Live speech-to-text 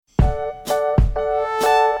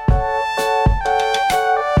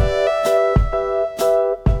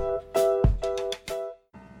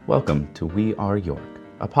Welcome to We Are York,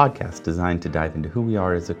 a podcast designed to dive into who we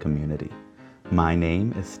are as a community. My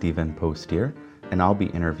name is Stephen Postier, and I'll be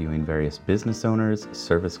interviewing various business owners,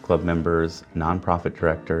 service club members, nonprofit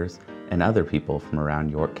directors, and other people from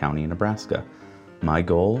around York County, Nebraska. My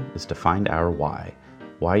goal is to find our why.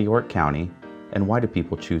 Why York County, and why do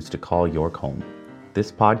people choose to call York home?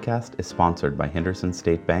 This podcast is sponsored by Henderson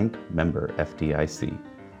State Bank, member FDIC.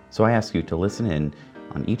 So I ask you to listen in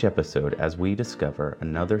on each episode as we discover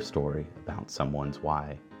another story about someone's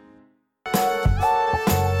why.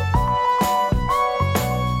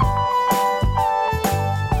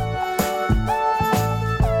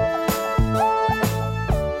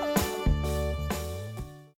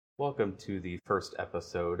 Welcome to the first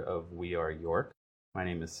episode of We Are York. My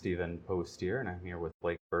name is Stephen Postier, and I'm here with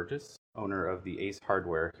Blake Burgess, owner of the Ace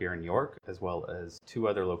Hardware here in York, as well as two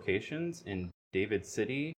other locations in David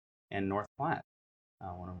City and North Platte.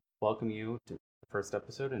 I want to welcome you to the first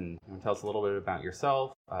episode and tell us a little bit about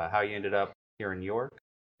yourself, how you ended up here in York.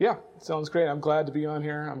 Yeah, sounds great. I'm glad to be on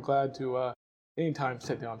here. I'm glad to anytime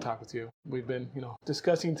sit down and talk with you. We've been,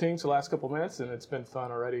 discussing things the last couple of minutes, and it's been fun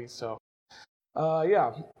already. So,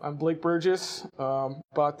 I'm Blake Burgess.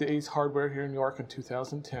 Bought the Ace Hardware here in York in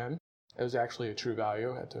 2010. It was actually a True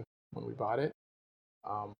Value when we bought it.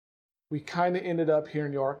 We kind of ended up here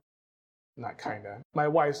in York. Not kind of. My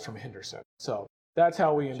wife's from Henderson, so that's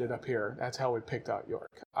how we ended up here. That's how we picked out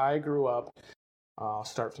York. I grew up,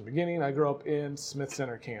 start from the beginning, I grew up in Smith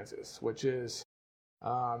Center, Kansas, which is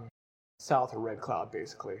south of Red Cloud,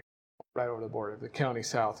 basically, right over the border, the county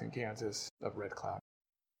south in Kansas of Red Cloud.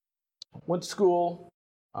 Went to school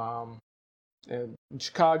in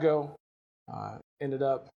Chicago, ended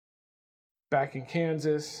up back in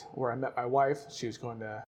Kansas where I met my wife. She was going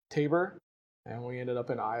to Tabor. And we ended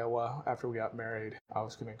up in Iowa after we got married. I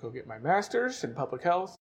was going to go get my master's in public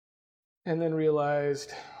health and then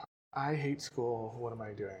realized I hate school. What am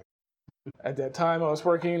I doing? At that time, I was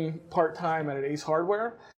working part-time at an Ace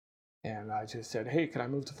Hardware. And I just said, hey, can I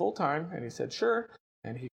move to full-time? And he said, sure.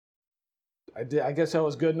 And I guess that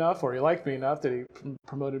was good enough, or he liked me enough that he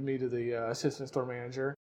promoted me to the assistant store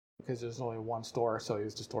manager because there's only one store, so he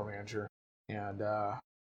was the store manager. And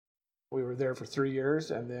we were there for 3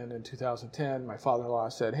 years, and then in 2010, my father-in-law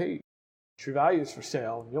said, hey, True Value is for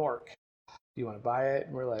sale in York. Do you want to buy it?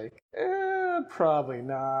 And we're like, probably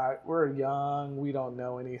not. We're young. We don't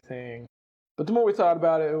know anything. But the more we thought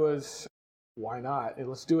about it, it was, why not? And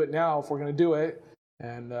let's do it now if we're going to do it,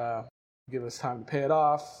 and give us time to pay it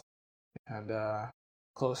off, and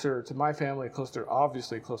closer to my family,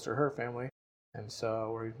 obviously closer to her family. And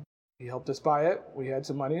so he helped us buy it. We had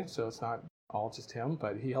some money, so it's not all just him,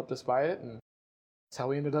 but he helped us buy it, and that's how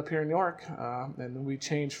we ended up here in York. And then we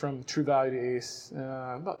changed from True Value to Ace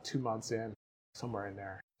about 2 months in, somewhere in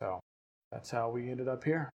there. So that's how we ended up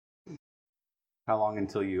here. How long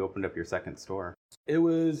until you opened up your second store? It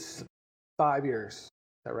was 5 years. Is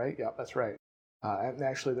that right? Yeah, that's right. And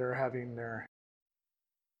actually,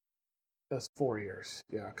 that's 4 years.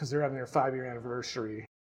 Yeah, because they're having their 5-year anniversary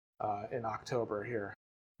in October here.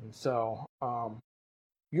 And so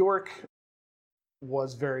York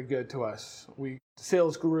was very good to us.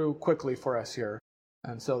 Sales grew quickly for us here,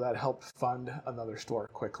 and so that helped fund another store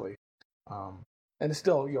quickly. And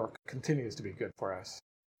still, York continues to be good for us.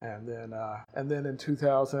 And then in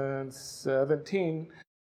 2017,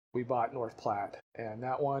 we bought North Platte, and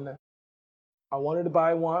that one, I wanted to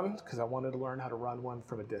buy one because I wanted to learn how to run one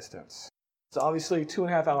from a distance. It's obviously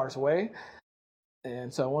 2.5 hours away,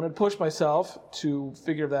 and so I wanted to push myself to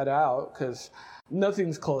figure that out because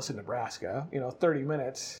nothing's close in Nebraska. 30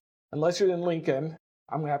 minutes. Unless you're in Lincoln,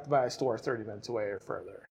 I'm going to have to buy a store 30 minutes away or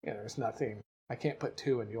further. There's nothing. I can't put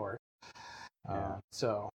two in York.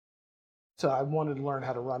 So I wanted to learn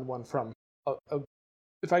how to run one from,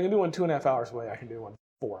 if I can do one 2.5 hours away, I can do one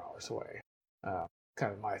 4 hours away.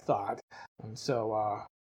 Kind of my thought. And so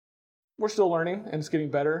we're still learning, and it's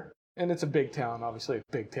getting better. And it's a big town, obviously a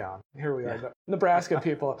big town. Here we are, Nebraska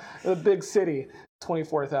people, a big city,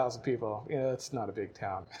 24,000 people. It's not a big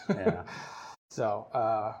town. Yeah. So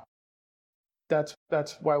that's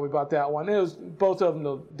why we bought that one. It was both of them,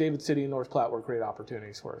 the David City and North Platte, were great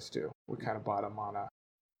opportunities for us too. We kind of bought them on a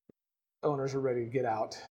owners are ready to get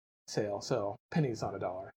out sale, so pennies on a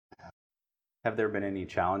dollar. Have there been any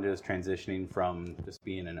challenges transitioning from just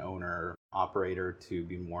being an owner operator to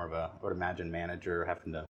be more of I would imagine, manager,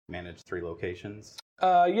 having to manage 3 locations?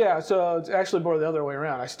 So it's actually more the other way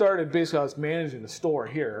around. I was managing the store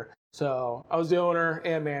here. So I was the owner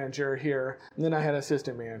and manager here, and then I had an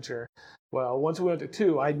assistant manager. Well, once we went to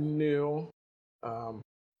 2, I knew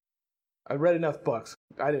I read enough books.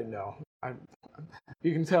 I didn't know.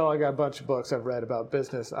 You can tell I got a bunch of books I've read about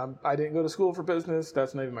business. I didn't go to school for business.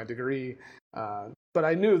 That's not even my degree. But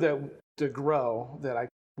I knew that to grow,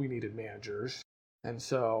 we needed managers. And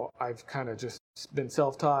so I've kind of just been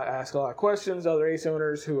self-taught, asked a lot of questions, other ACE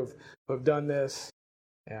owners who have done this.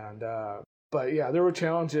 And but yeah, there were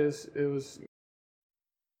challenges. There's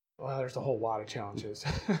a whole lot of challenges.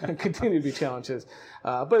 Continue to be challenges.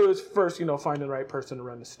 But it was first, finding the right person to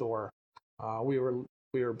run the store. We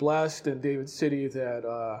were blessed in David City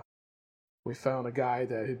that we found a guy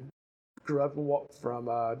that grew up from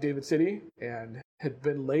David City and had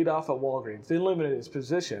been laid off at Walgreens. They limited his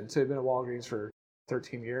position, so he'd been at Walgreens for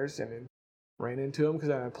 13 years, and then ran into him because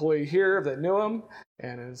I had an employee here that knew him,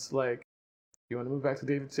 and it's like, you want to move back to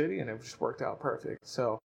David City? And it just worked out perfect.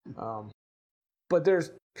 So, but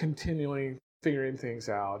there's continually figuring things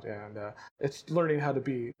out, and it's learning how to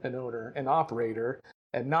be an owner, an operator,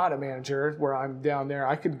 and not a manager where I'm down there.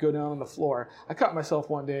 I could go down on the floor. I caught myself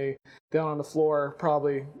one day down on the floor,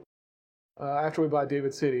 probably after we bought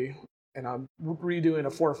David City, and I'm redoing a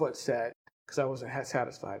 4-foot set because I wasn't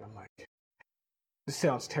satisfied. I'm like, this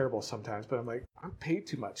sounds terrible sometimes, but I'm like, I'm paid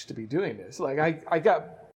too much to be doing this. Like, I got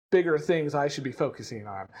bigger things I should be focusing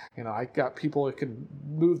on. I got people that can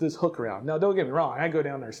move this hook around. Now, don't get me wrong. I go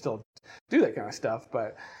down there and still do that kind of stuff,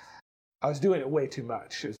 but I was doing it way too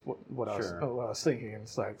much is what I was thinking.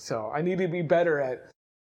 It's like, so I need to be better at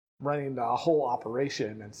running the whole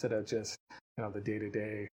operation instead of just, the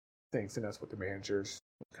day-to-day things. And that's what the managers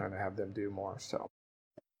kind of have them do more. So,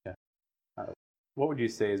 yeah. What would you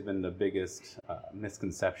say has been the biggest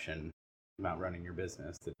misconception about running your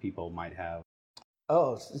business that people might have?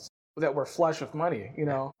 Oh, it's that we're flush with money.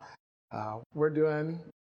 We're doing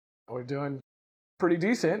pretty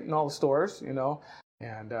decent in all the stores, and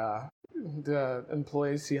the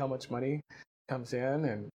employees see how much money comes in,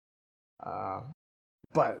 and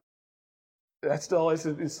but that's still always,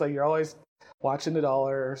 it's like you're always watching the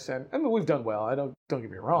dollars, and I mean, we've done well. Don't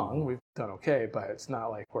get me wrong, we've done okay, but it's not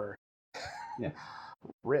like we're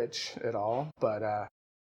rich at all. But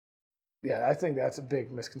yeah, I think that's a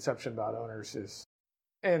big misconception about owners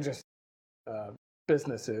and just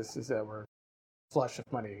businesses is that we're flush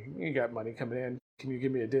with money. You got money coming in. Can you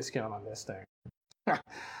give me a discount on this thing?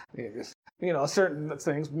 Certain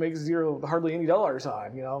things make hardly any dollars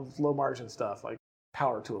on, low margin stuff like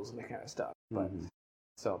power tools and that kind of stuff. But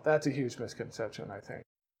so that's a huge misconception, I think.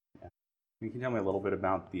 Yeah. You can tell me a little bit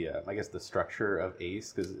about the, the structure of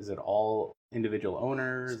ACE, because is it all individual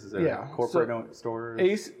owners? Is there corporate stores?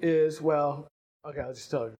 ACE is, okay, I'll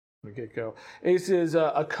just tell you from the get-go. ACE is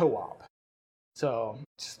a co-op. So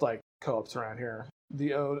just like co-ops around here,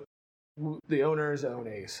 the owners own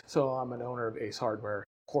ACE. So I'm an owner of ACE Hardware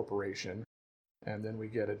Corporation, and then we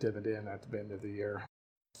get a dividend at the end of the year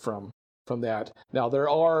from that. Now there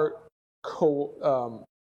are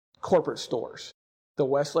corporate stores. The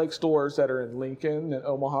Westlake stores that are in Lincoln and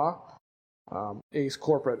Omaha, ACE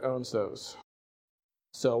Corporate owns those.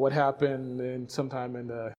 So what happened sometime in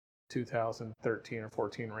the 2013 or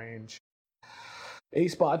 14 range,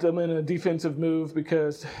 ACE bought them in a defensive move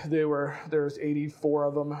because there's 84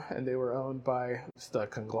 of them, and they were owned by the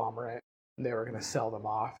conglomerate, and they were going to sell them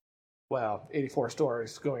off. Well, 84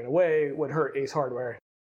 stores going away would hurt ACE Hardware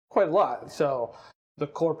quite a lot, so the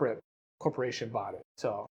corporation bought it.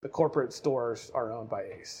 So the corporate stores are owned by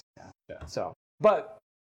ACE. Yeah. So, but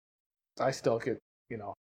I still get,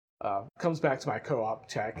 comes back to my co-op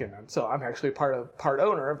check, and so I'm actually part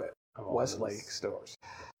owner of it, Westlake stores.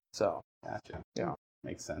 So. Gotcha. Yeah.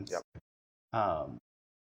 Makes sense. Yep.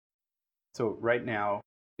 So right now,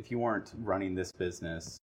 if you weren't running this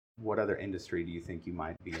business, what other industry do you think you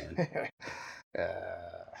might be in?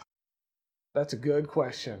 That's a good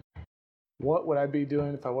question. What would I be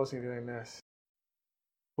doing if I wasn't doing this?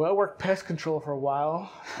 Well, I worked pest control for a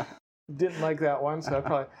while. Didn't like that one,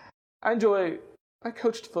 so I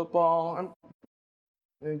coached football. I'm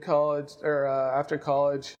in college, or after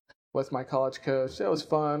college with my college coach. That was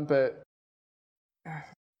fun, but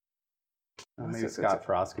maybe Scott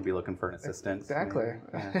Frost could be looking for an assistant. Exactly.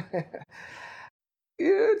 Yeah.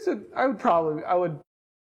 It's a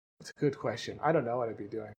good question. I don't know what I'd be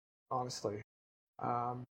doing, honestly.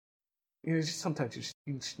 Just sometimes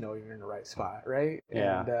you just know you're in the right spot, right?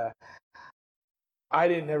 Yeah. And I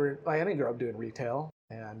didn't grow up doing retail,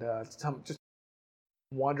 and just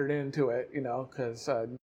wandered into it, because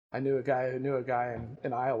I knew a guy who knew a guy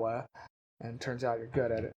in Iowa, and turns out you're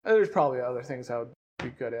good at it. There's probably other things I would be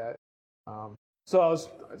good at. So I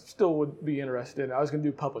still would be interested. I was going to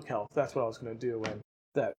do public health. That's what I was going to do when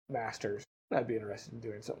that master's. I'd be interested in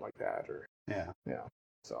doing something like that, or yeah.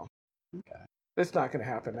 So okay. it's not going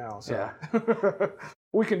to happen now. So Yeah.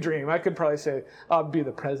 we can dream. I could probably say I'll be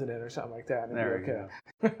the president or something like that. And There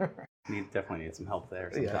be okay. You definitely need some help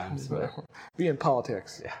there sometimes. Yeah. Be in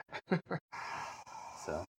politics. Yeah.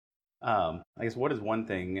 So, I guess what is one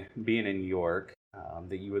thing being in New York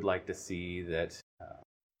that you would like to see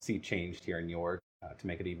changed here in New York to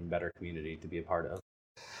make it an even better community to be a part of?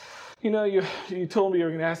 You told me you were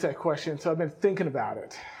going to ask that question, so I've been thinking about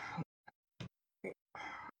it.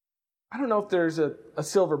 I don't know if there's a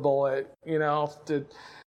silver bullet.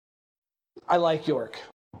 I like York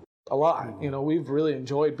a lot. Mm-hmm. We've really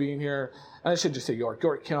enjoyed being here. And I should just say York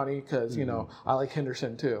County, because, I like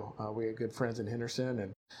Henderson too. We have good friends in Henderson,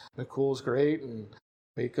 and McCool's great, and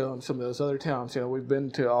Waco, and some of those other towns. We've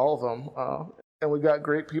been to all of them. And we've got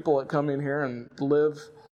great people that come in here and live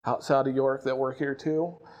outside of York that work here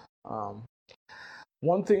too.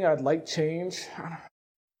 One thing I'd like change,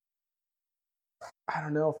 I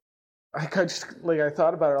don't know. I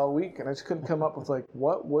thought about it all week, and I just couldn't come up with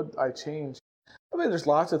what would I change. I mean, there's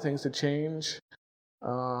lots of things to change.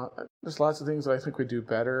 There's lots of things that I think we do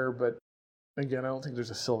better, but again, I don't think there's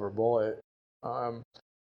a silver bullet. I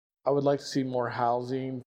would like to see more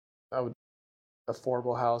housing.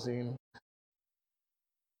 Affordable housing,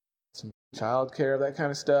 some childcare, that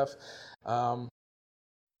kind of stuff.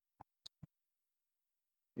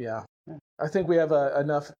 Yeah, I think we have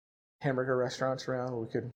enough hamburger restaurants around. We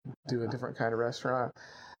could do a different kind of restaurant.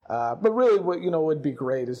 But really, what would be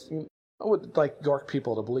great is I would like York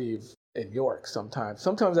people to believe in York sometimes.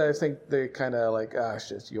 Sometimes I think they kind of it's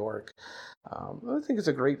just York. I think it's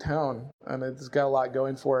a great town, and it's got a lot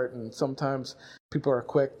going for it. And sometimes people are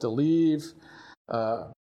quick to leave,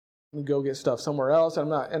 go get stuff somewhere else.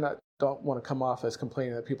 And I don't want to come off as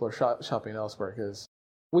complaining that people are shopping elsewhere, because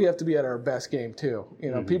we have to be at our best game too.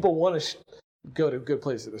 Mm-hmm. People want to go to good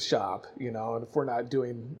places to shop, and if we're not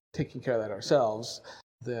taking care of that ourselves,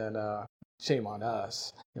 then shame on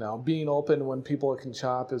us. Being open when people can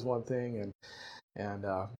shop is one thing,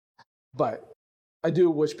 but I do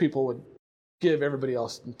wish people would give everybody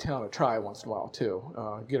else in town a try once in a while too.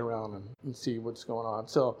 Get around and see what's going on.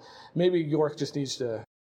 So maybe York just needs to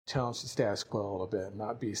challenge the status quo a little bit,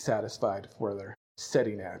 not be satisfied with where they're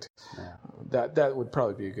setting at. Yeah. That would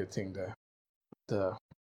probably be a good thing to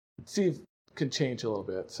see if it can change a little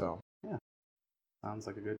bit. So yeah, sounds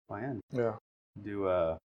like a good plan. Yeah.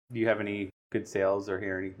 Do you have any good sales or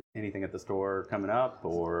hear anything at the store coming up,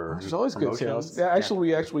 or there's always good sales? Yeah,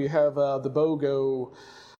 we actually have the BOGO.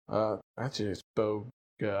 Actually, it's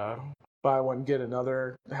BOGO. Buy one get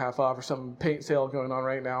another half off or some paint sale going on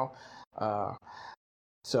right now.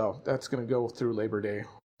 So that's going to go through Labor Day.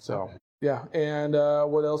 So okay. Yeah, and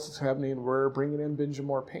what else is happening? We're bringing in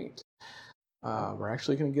Benjamin paint. We're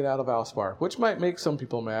actually going to get out of Valspar, which might make some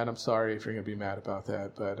people mad. I'm sorry if you're going to be mad about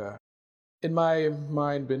that, but in my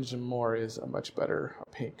mind, Benjamin is a much better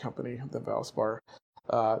paint company than Valspar.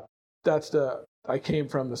 I came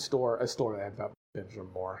from a store that had Benjamin.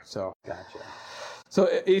 So gotcha.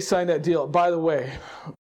 So he signed that deal. By the way,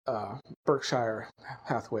 Berkshire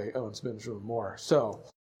Hathaway owns Benjamin. So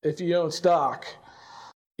if you own stock,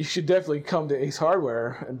 you should definitely come to Ace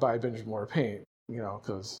Hardware and buy Benjamin paint.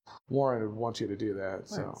 Because Warren would want you to do that.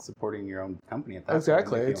 So right. Supporting your own company at that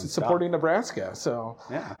exactly, point, it's supporting Nebraska. So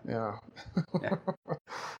yeah.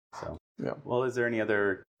 So yeah. Well, is there any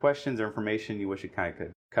other questions or information you wish you kind of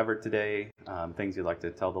could cover today? Things you'd like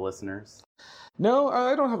to tell the listeners? No,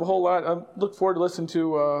 I don't have a whole lot. I look forward to listening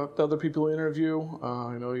to the other people you interview.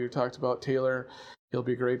 I know you talked about Taylor. He'll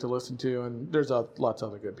be great to listen to, and there's lots of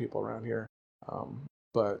other good people around here.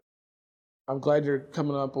 But I'm glad you're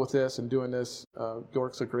coming up with this and doing this.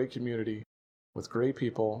 York's a great community with great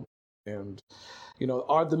people, and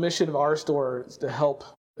the mission of our store is to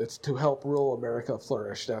help rural America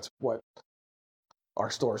flourish. That's what our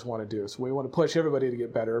stores want to do. So we want to push everybody to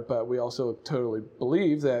get better, but we also totally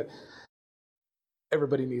believe that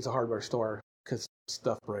everybody needs a hardware store, because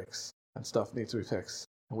stuff breaks and stuff needs to be fixed,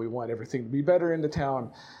 and we want everything to be better in the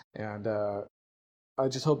town. And I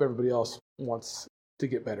just hope everybody else wants to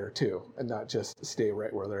get better too, and not just stay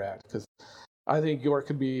right where they're at, because I think York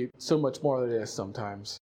could be so much more than it is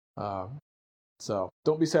sometimes. So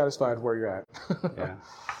don't be satisfied where you're at. Yeah.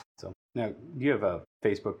 So now, do you have a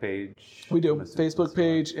Facebook page? We do. Facebook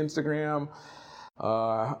page, Instagram.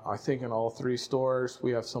 I think in all 3 stores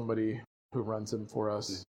we have somebody who runs them for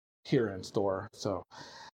us here in store. So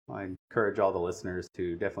I encourage all the listeners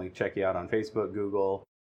to definitely check you out on Facebook, Google.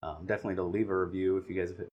 Definitely to leave a review if you guys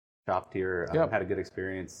have shopped here, had a good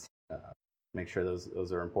experience. Make sure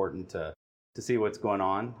those are important to see what's going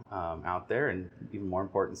on out there, and even more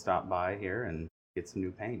important, stop by here and get some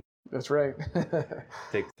new paint. That's right.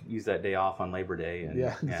 Use that day off on Labor Day. And,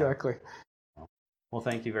 yeah, exactly. Well,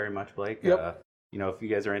 thank you very much, Blake. Yep. If you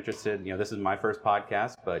guys are interested, this is my first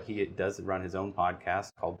podcast, but he does run his own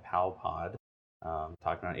podcast called Pal Pod,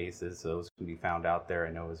 talking on ACEs. So those can be found out there,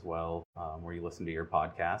 I know as well, where you listen to your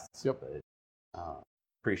podcasts. Yep. But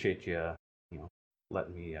appreciate you,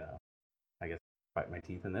 letting me, I guess, bite my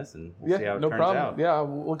teeth in this, and we'll see how it turns out. Yeah,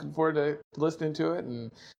 I'm looking forward to listening to it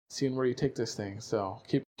and seeing where you take this thing. So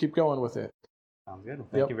keep going with it. Sounds good. Well,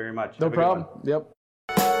 thank you very much. No problem. Yep.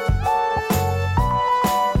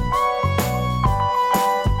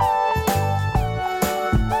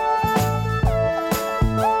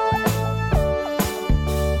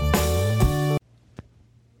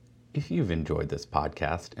 If you've enjoyed this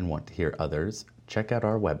podcast and want to hear others, check out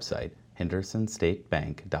our website,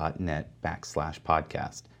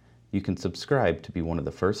 hendersonstatebank.net/podcast. You can subscribe to be one of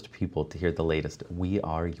the first people to hear the latest We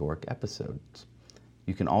Are York episodes.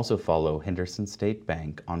 You can also follow Henderson State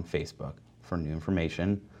Bank on Facebook for new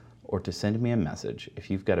information, or to send me a message if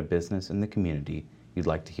you've got a business in the community you'd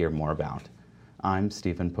like to hear more about. I'm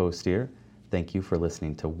Stephen Postier. Thank you for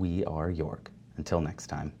listening to We Are York. Until next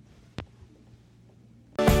time.